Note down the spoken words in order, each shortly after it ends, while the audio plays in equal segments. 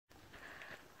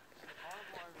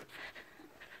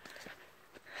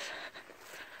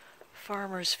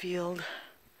farmer's field.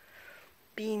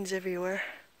 Beans everywhere.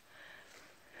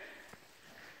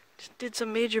 Just did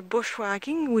some major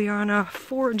bushwhacking. We are on a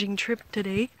foraging trip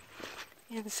today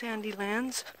in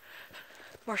Sandylands,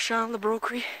 Marchand, La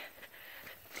Broquerie,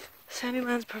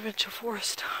 Sandylands Provincial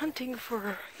Forest, hunting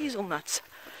for hazelnuts.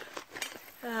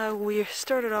 We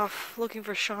started off looking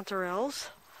for chanterelles,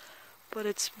 but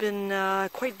it's been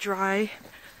quite dry.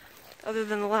 Other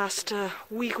than the last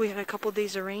week, we had a couple of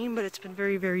days of rain, but it's been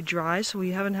very, very dry, so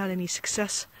we haven't had any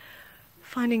success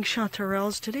finding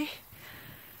chanterelles today.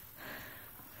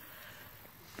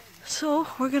 So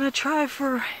we're gonna try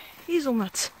for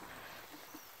hazelnuts,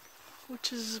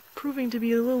 which is proving to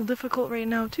be a little difficult right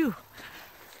now too.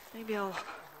 Maybe I'll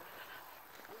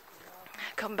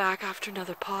come back after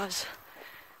another pause,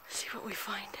 see what we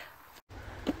find.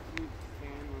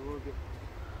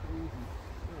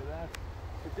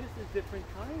 This is different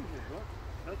kinds as well.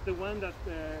 That's the one that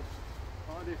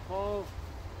they fall,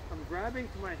 I'm grabbing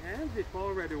to my hands, they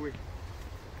fall right away.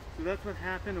 So that's what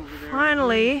happened over there.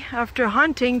 Finally, after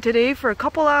hunting today for a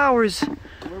couple hours,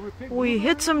 we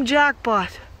hit some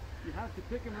jackpot. You have to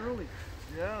pick them early.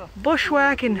 Yeah.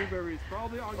 Bushwhacking.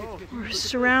 We're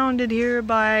surrounded here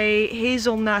by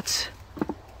hazelnuts.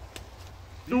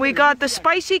 And we got the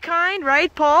spicy kind,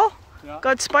 right, Paul? Yeah.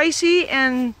 Got spicy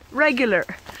and regular.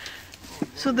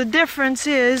 So the difference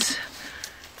is,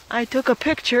 I took a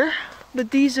picture,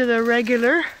 but these are the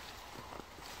regular.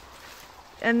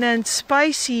 And then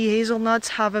spicy hazelnuts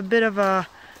have a bit of a,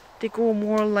 they go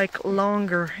more like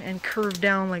longer and curve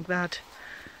down like that.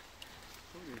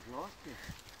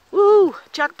 Woo!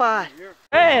 Jackpot!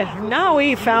 Hey, now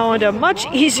we found a much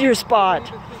easier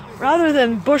spot. Rather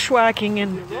than bushwhacking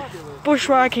and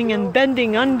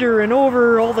bending under and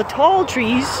over all the tall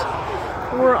trees,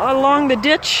 we're along the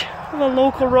ditch of a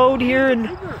local road here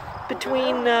in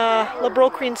between La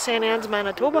Broquerie and St. Anne's,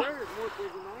 Manitoba.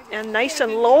 And nice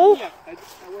and low. I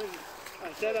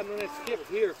said I'm gonna skip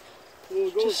here.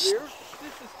 We'll go Just here. This is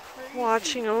crazy.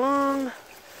 Watching along.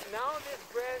 Now this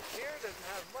branch here doesn't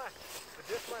have much, but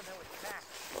this one that was packed.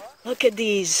 Look at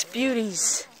these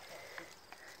beauties.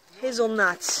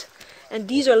 Hazelnuts. And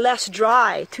these are less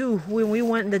dry too. When we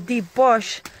went in the deep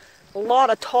bush, a lot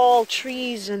of tall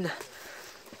trees and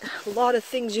a lot of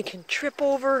things you can trip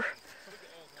over.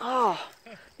 Oh,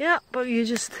 yeah, but you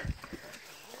just...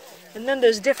 And then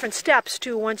there's different steps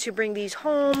too. Once you bring these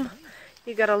home,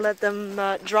 you gotta let them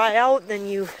dry out, then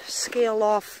you scale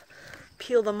off,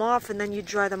 peel them off, and then you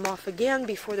dry them off again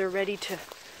before they're ready to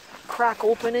crack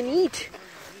open and eat.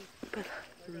 But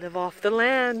live off the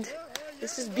land.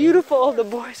 This is beautiful. The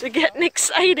boys are getting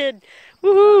excited.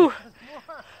 Woohoo!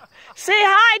 Say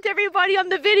hi to everybody on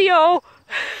the video.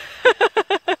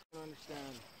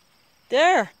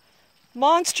 There.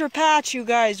 Monster patch, you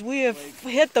guys. We have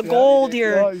hit the gold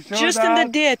here. Just in the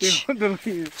ditch.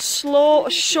 Slow,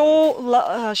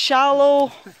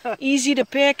 shallow, easy to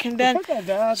pick. And then,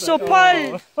 so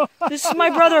Paul, this is my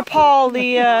brother Paul,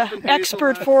 the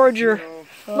expert forager.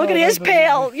 Look at his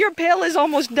pail. Your pail is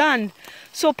almost done.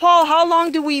 So Paul, how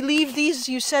long do we leave these?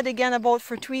 You said again about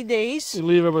for 3 days. You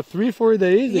leave about 3-4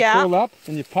 days. They curl up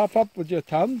and you pop up with your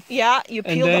thumb. Yeah, you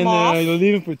peel them off. And then you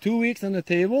leave them for 2 weeks on the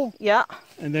table. Yeah.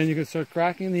 And then you can start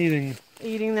cracking and eating.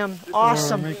 Eating them.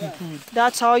 Awesome.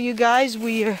 That's how you guys,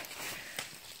 we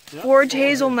forage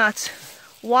hazelnuts.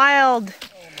 Wild.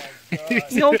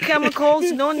 No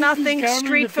chemicals, no nothing,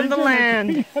 straight from the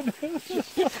land.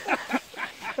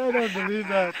 I don't believe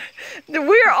that.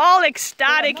 We're all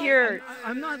ecstatic here.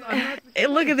 I'm not. Hey,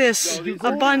 look at this.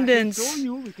 Abundance.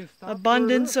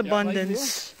 Abundance,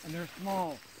 abundance. And they're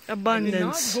small.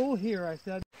 Abundance. I did not go here, I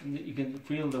said. You can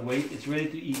feel the weight. It's ready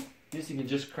to eat. This you can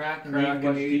just crack and Crack watch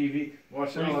and eat. TV.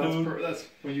 Watch That's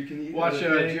when you can eat. Watch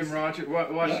Jim Roger.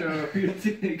 Watch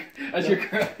as you're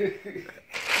cracking.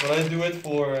 But I do it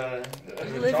for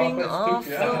Living off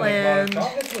the land.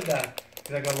 Chocolates with that.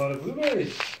 Cause I got a lot of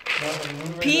blueberries.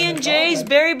 P&J's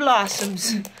berry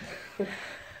blossoms.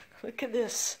 Look at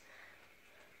this.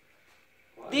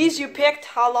 These you picked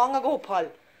how long ago, Paul?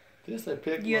 This I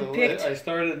picked. You had picked? I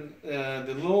started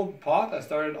the little pot. I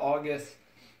started August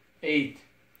 8th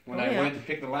when I went to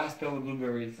pick the last pail of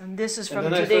blueberries. And this is from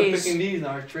and then today's. I started picking these.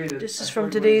 Now I traded. This is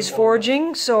from today's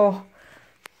foraging. So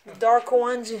dark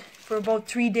ones for about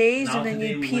 3 days, now and then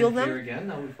today you we peel went them. Here again.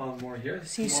 Now we found more here.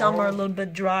 See, tomorrow, some are a little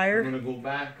bit drier. I'm gonna go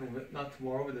back, not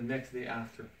tomorrow, but the next day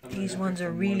after. These ones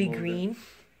are really green.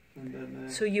 And then,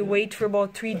 so you wait for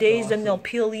about 3 days, then they'll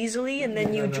peel easily, and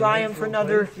then you dry them for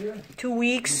another 2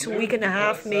 weeks, a week and a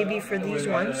half maybe for these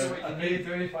ones. I made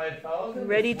 35,000.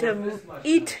 Ready to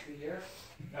eat.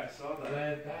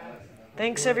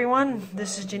 Thanks everyone.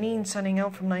 This is Janine signing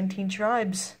out from 19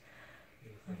 Tribes.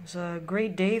 It was a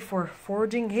great day for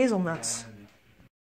foraging hazelnuts.